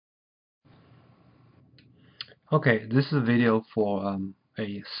Okay, this is a video for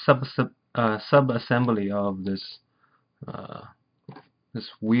a sub-assembly of uh, this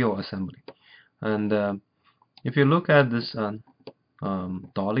wheel assembly. And if you look at this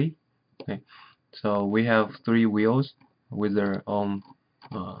dolly, okay, so we have 3 wheels with their own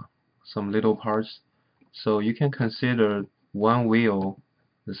some little parts. So you can consider one wheel,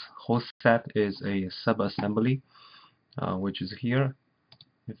 this whole set is a sub-assembly, which is here.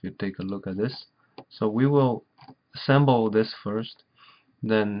 If you take a look at this, so we will assemble this first,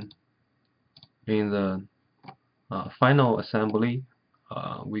 then in the final assembly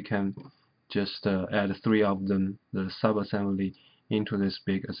we can just add 3 of them, the sub-assembly, into this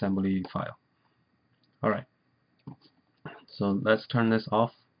big assembly file. Alright, so let's turn this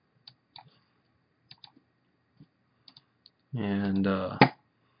off, and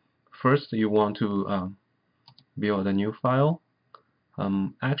first you want to build a new file.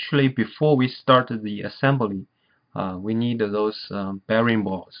 Actually, before we start the assembly, we need those bearing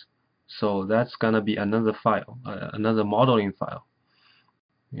balls, so that's gonna be another file, another modeling file.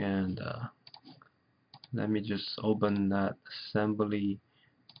 And let me just open that assembly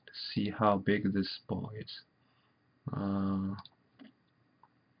to see how big this ball is.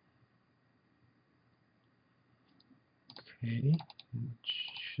 Okay, it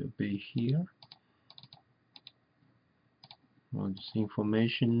should be here. Well, this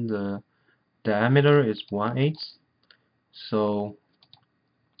information, the diameter is 1/8. So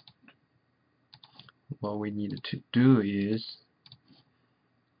what we need to do is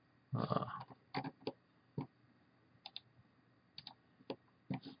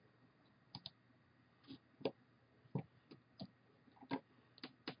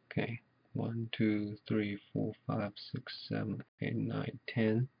okay, 1, 2, 3, 4, 5, 6, 7, 8, 9,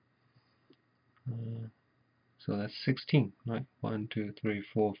 10. So that's 16, right? 1, 2, 3,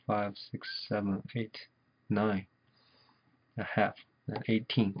 4, 5, 6, 7, 8, 9. A half, and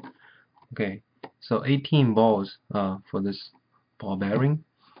 18. Okay, so 18 balls for this ball bearing.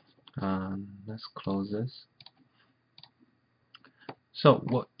 Let's close this. So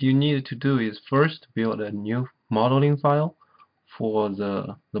what you need to do is first build a new modeling file for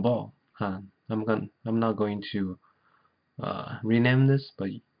the ball. I'm not going to rename this,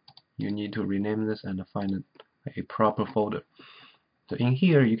 but you need to rename this and find a proper folder. So in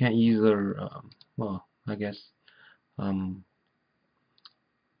here you can either well, I guess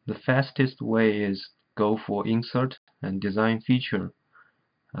the fastest way is go for insert and design feature.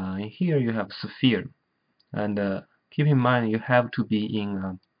 In here you have sphere, and keep in mind you have to be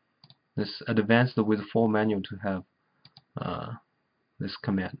in this advanced with full menu to have this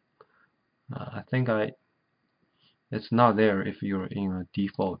command. I think it's not there if you're in a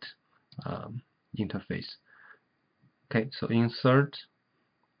default interface. Okay, so insert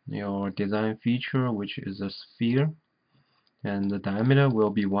your design feature, which is a sphere, and the diameter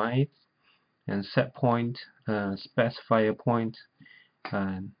will be 1/8, and set point, specify a point,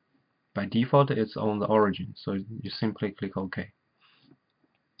 and by default it's on the origin, so you simply click OK.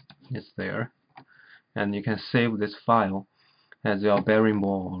 It's there, and you can save this file as your bearing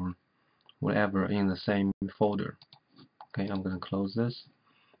ball or whatever in the same folder. Okay, I'm going to close this.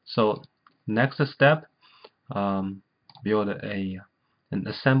 So next step, build an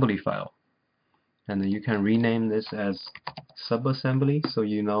assembly file, and you can rename this as subassembly, so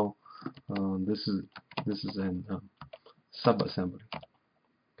you know this is an subassembly.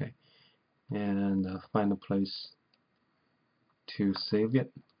 Okay, and find a place to save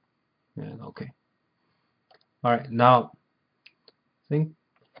it, and okay. All right, now I think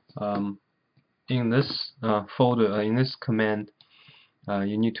in this folder, in this command,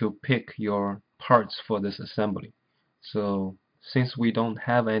 you need to pick your parts for this assembly. So since we don't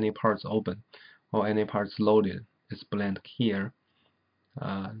have any parts open or any parts loaded, it's blank here.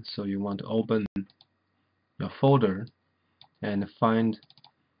 So you want to open your folder and find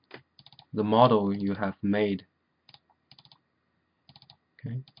the model you have made,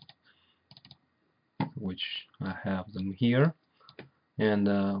 okay, which I have them here. And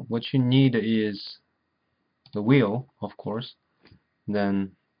what you need is the wheel, of course.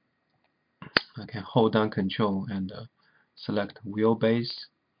 Then I can hold down Control and select wheelbase,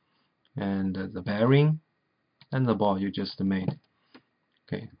 and the bearing, and the ball you just made.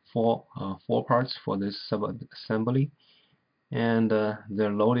 Okay, four parts for this sub-assembly, and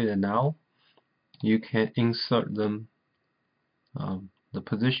they're loaded now. You can insert them. The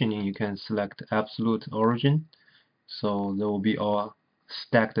positioning, you can select absolute origin, so they will be all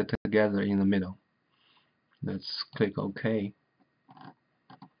stacked together in the middle. Let's click OK,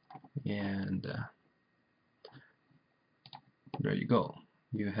 and there you go.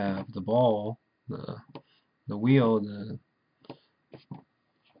 You have the ball, the wheel,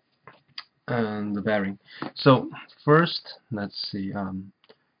 and the bearing. So first, let's see.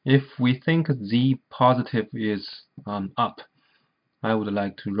 If we think Z positive is up, I would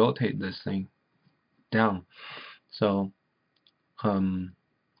like to rotate this thing down. So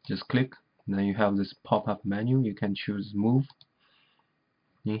just click, then you have this pop-up menu. You can choose move.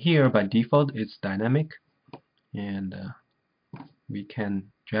 In here, by default, it's dynamic, and we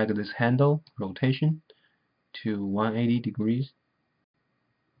can drag this handle rotation to 180 degrees.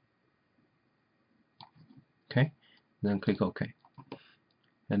 Okay, then click OK.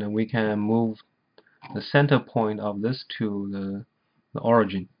 And then we can move the center point of this to the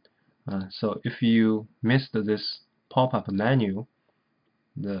origin. So if you missed this pop-up menu,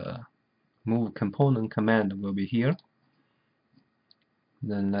 the move component command will be here.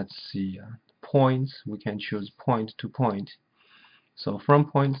 Then let's see, points, we can choose point to point. So from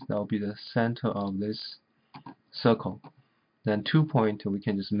point, that will be the center of this circle. Then to point, we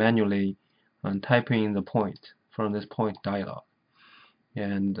can just manually type in the point from this point dialog.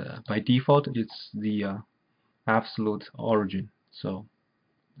 And by default, it's the absolute origin. So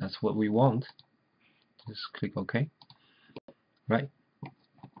that's what we want. Just click OK. Right.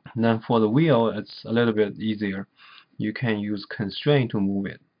 And then for the wheel, it's a little bit easier. You can use constraint to move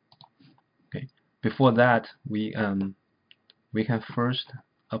it. Okay. Before that, we can first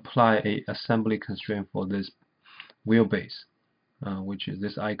apply a assembly constraint for this wheelbase, which is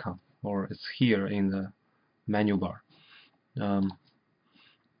this icon, or it's here in the menu bar.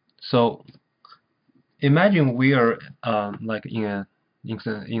 So imagine we are like in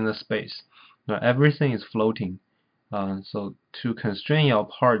a space. Everything is floating. So to constrain your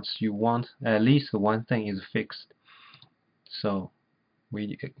parts, you want at least one thing is fixed. So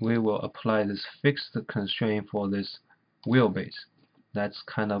we will apply this fixed constraint for this wheelbase. That's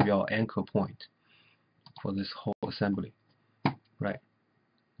kind of your anchor point for this whole assembly, right?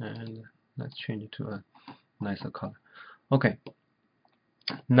 And let's change it to a nicer color. Okay.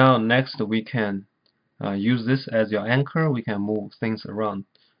 Now next we can use this as your anchor. We can move things around.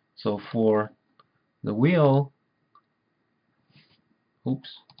 So for the wheel, oops.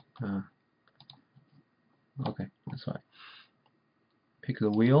 Okay, that's right. Pick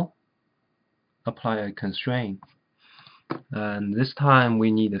the wheel, apply a constraint, and this time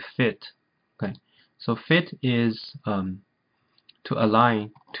we need a fit. Okay, so fit is to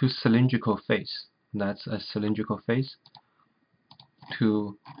align two cylindrical face. That's a cylindrical face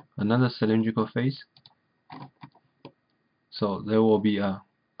to another cylindrical face. So there will be a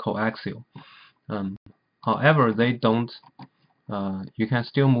coaxial. However, they don't. You can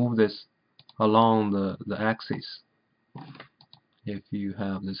still move this along the axis. If you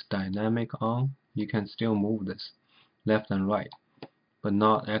have this dynamic on, you can still move this left and right, but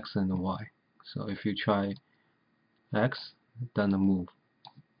not X and Y. So if you try X, it doesn't move.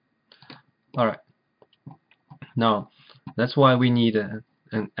 Alright, now that's why we need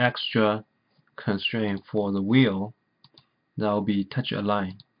an extra constraint for the wheel. That will be touch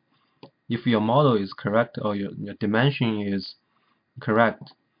align. If your model is correct or your dimension is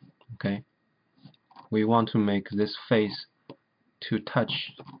correct, okay, we want to make this face to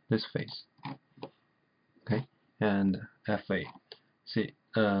touch this face. Okay, and FA. See,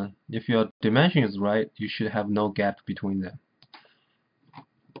 if your dimension is right, you should have no gap between them.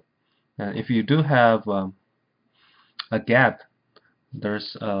 And if you do have a gap,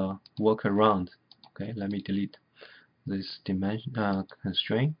 there's a workaround. Okay, let me delete this dimension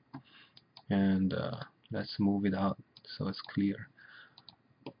constraint, and let's move it out so it's clear.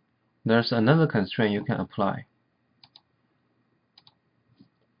 There's another constraint you can apply,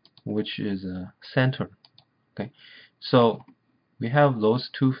 which is center. Okay, so we have those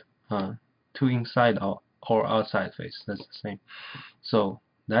two inside or outside face. That's the same. So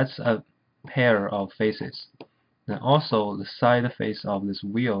that's a pair of faces. And also the side face of this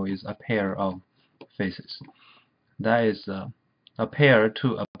wheel is a pair of faces. That is a pair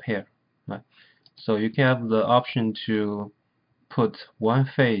to a pair. Right? So you can have the option to put one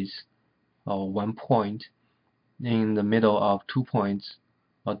face or one point in the middle of 2 points,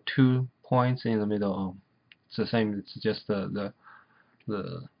 or 2 points in the middle of. It's the same. It's just the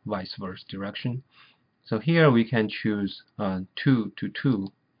vice versa direction. So here we can choose 2 to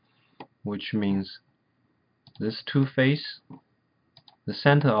 2, which means this two face, the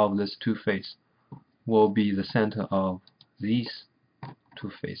center of this two face will be the center of these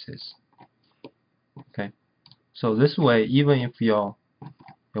two faces. Okay, so this way, even if your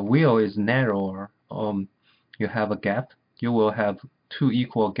wheel is narrower, you have a gap, you will have two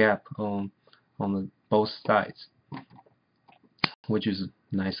equal gap on both sides, which is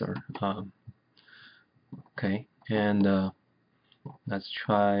nicer. Okay, and let's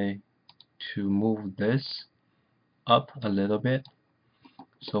try to move this up a little bit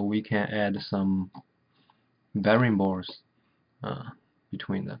so we can add some bearing bars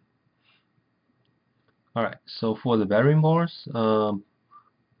between them. Alright, so for the bearing bars,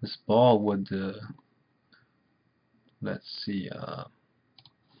 this ball would, let's see,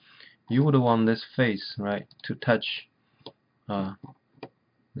 you would want this face, right, to touch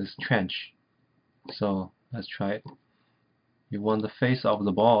this trench. So let's try it. You want the face of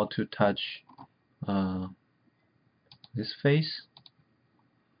the ball to touch this face,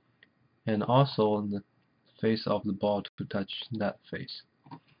 and also the face of the ball to touch that face.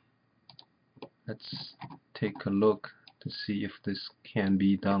 Let's take a look to see if this can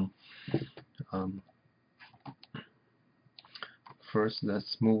be done. First,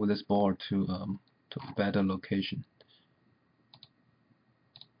 let's move this ball to a better location.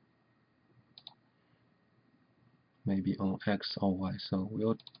 Maybe on X or Y. So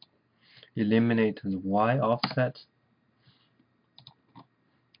we'll eliminate the Y offset.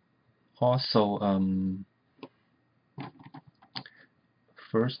 Also,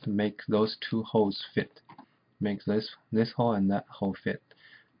 first make those two holes fit. Make this hole and that hole fit,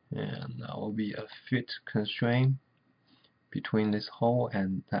 and that will be a fit constraint between this hole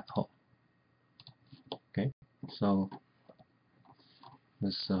and that hole. Okay, so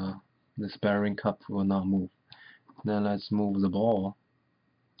this bearing cup will not move. Then let's move the ball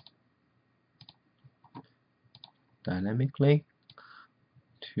dynamically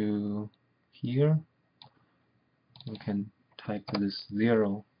to here. We can type this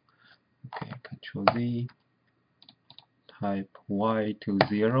 0. Okay, Control Z. Type Y to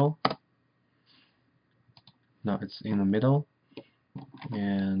 0. Now it's in the middle,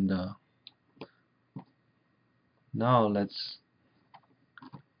 and now let's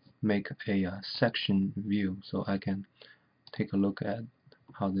make a section view so I can take a look at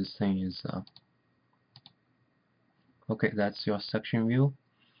how this thing is. Okay, that's your section view.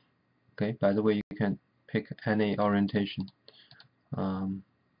 Okay, by the way, you can pick any orientation.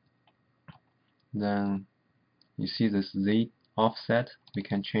 Then you see this Z offset, we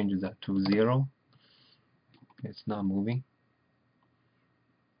can change that to 0. It's not moving.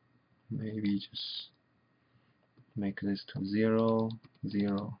 Maybe just make this to 0,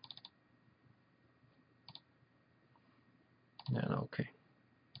 0, and okay.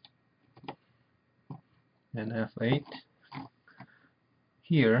 And F8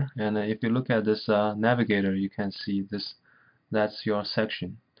 here, and if you look at this navigator, you can see this. That's your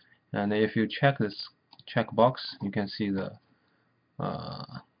section. And if you check this checkbox, you can see the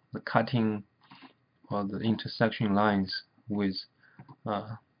cutting or the intersection lines with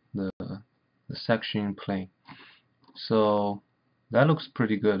the section plane. So that looks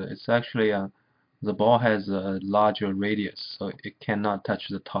pretty good. It's actually the ball has a larger radius, so it cannot touch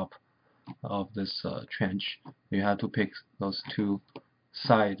the top of this trench. You have to pick those two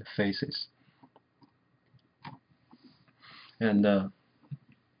side faces, and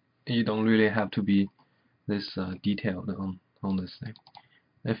you don't really have to be this detailed on this thing.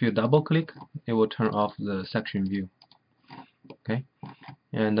 If you double click, it will turn off the section view. Okay,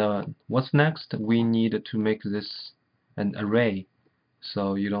 and what's next? We need to make this an array,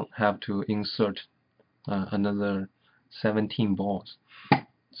 so you don't have to insert another 17 balls.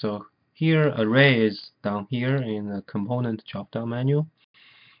 So here, array is down here in the component drop-down menu.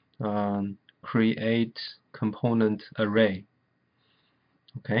 Create component array.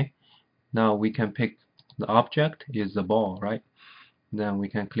 Okay, now we can pick the object is the ball, right? Then we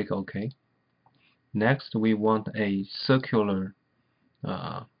can click OK. Next, we want a circular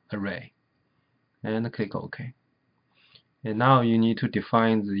array, and click OK. And now you need to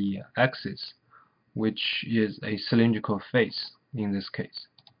define the axis, which is a cylindrical face in this case.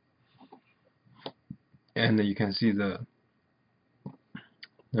 And you can see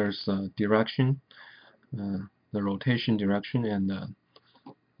there's a direction, the rotation direction, and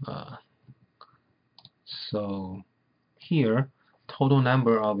so here, total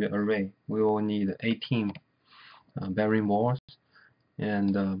number of your array, we will need 18 bearing balls,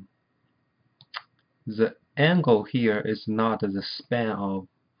 and the angle here is not the span of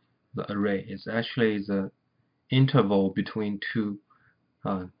the array, it's actually the interval between two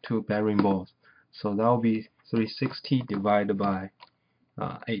bearing balls. So that will be 360 divided by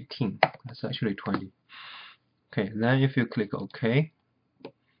 18. That's actually 20. Okay, then if you click OK,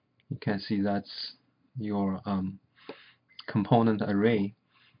 you can see that's your component array.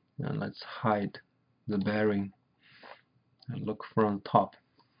 And let's hide the bearing and look from top.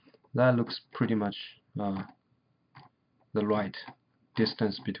 That looks pretty much the right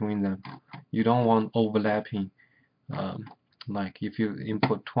distance between them. You don't want overlapping. Like if you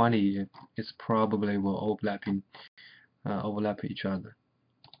input 20, it's probably will overlap each other.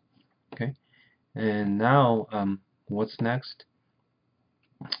 Okay, and now what's next?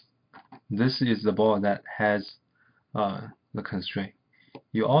 This is the ball that has the constraint.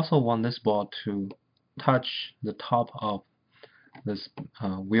 You also want this ball to touch the top of this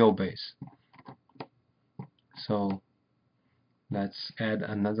wheelbase. So let's add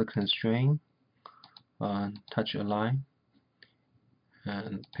another constraint, touch align,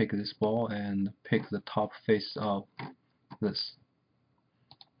 and pick this ball and pick the top face of this.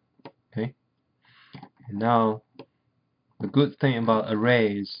 Okay. And now the good thing about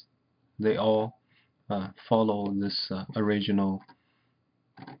arrays, they all follow this original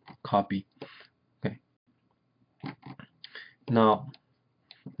copy. Okay. Now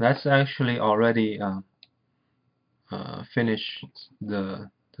that's actually already finished the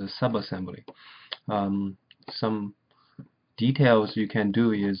subassembly. Some details you can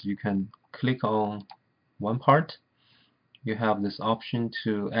do is you can click on one part. You have this option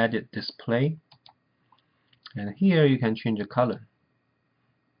to edit display, and here you can change the color.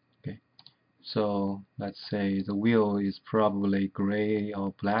 Okay, so let's say the wheel is probably gray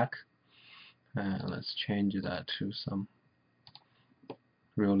or black, and let's change that to some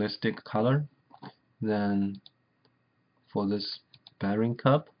realistic color. Then for this bearing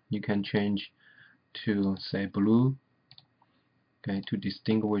cup, you can change to say blue, okay, to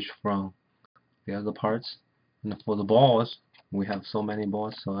distinguish from the other parts. And for the balls, we have so many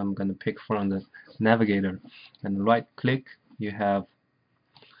balls, so I'm going to pick from the navigator, and right click, you have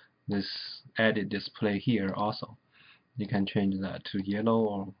this edit display here also. You can change that to yellow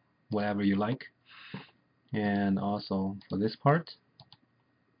or whatever you like. And also for this part,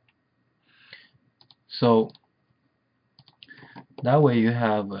 so that way you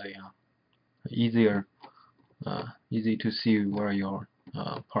have a easy to see where your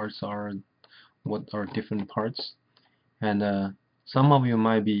parts are, what are different parts. And some of you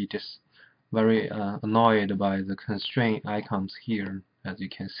might be just very annoyed by the constraint icons here. As you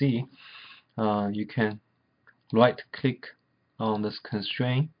can see, you can right click on this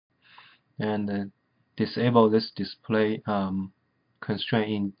constraint and disable this display constraint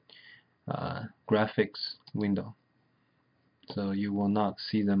in graphics window, so you will not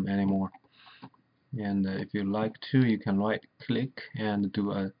see them anymore. And if you like to, you can right click and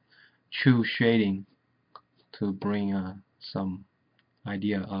do a true shading to bring some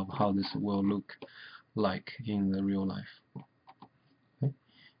idea of how this will look like in the real life. Okay.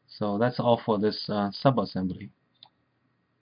 So that's all for this subassembly.